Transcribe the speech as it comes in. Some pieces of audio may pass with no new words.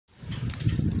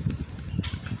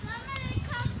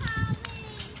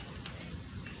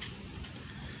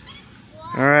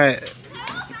Alright,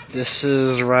 this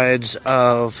is rides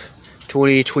of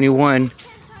 2021,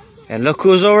 and look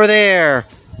who's over there.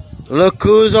 Look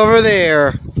who's over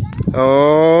there.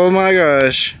 Oh my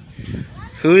gosh.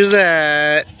 Who's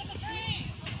that?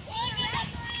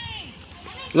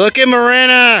 Look at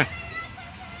Marina.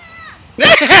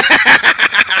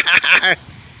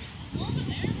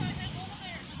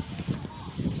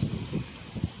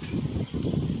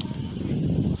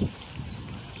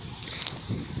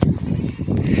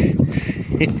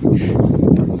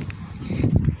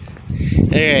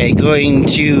 Alright, going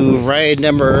to ride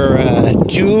number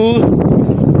 2,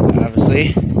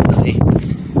 obviously. Let's see.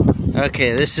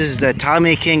 Okay, this is the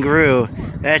Tommy Kangaroo.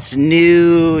 That's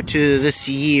new to this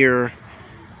year.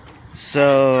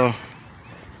 So,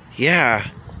 yeah.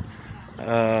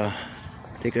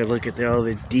 Take a look at all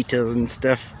the details and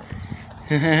stuff.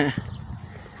 Yeah.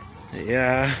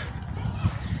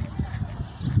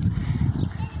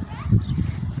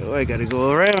 Oh, I gotta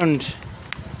go around.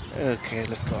 Okay,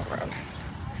 let's go around.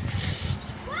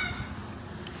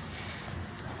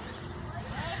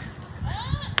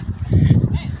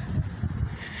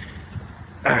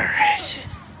 Alright.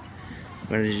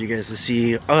 Wanted you guys to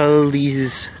see all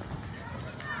these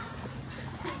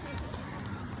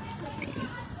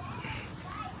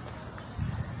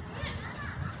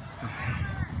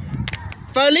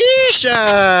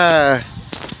Felicia!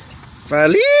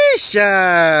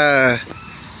 Felicia!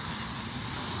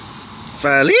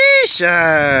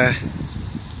 Felicia!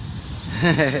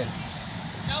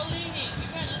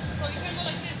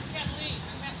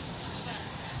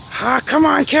 Ah, come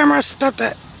on, camera, stop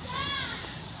that.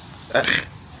 Ugh.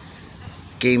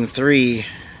 Game 3.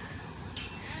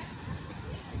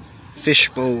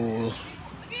 Fishbowl.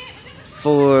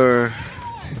 4.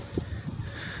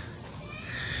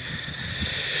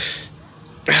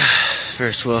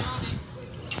 First wheel.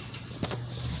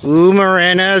 Ooh,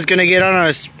 Miranda's gonna get on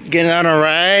a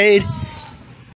ride.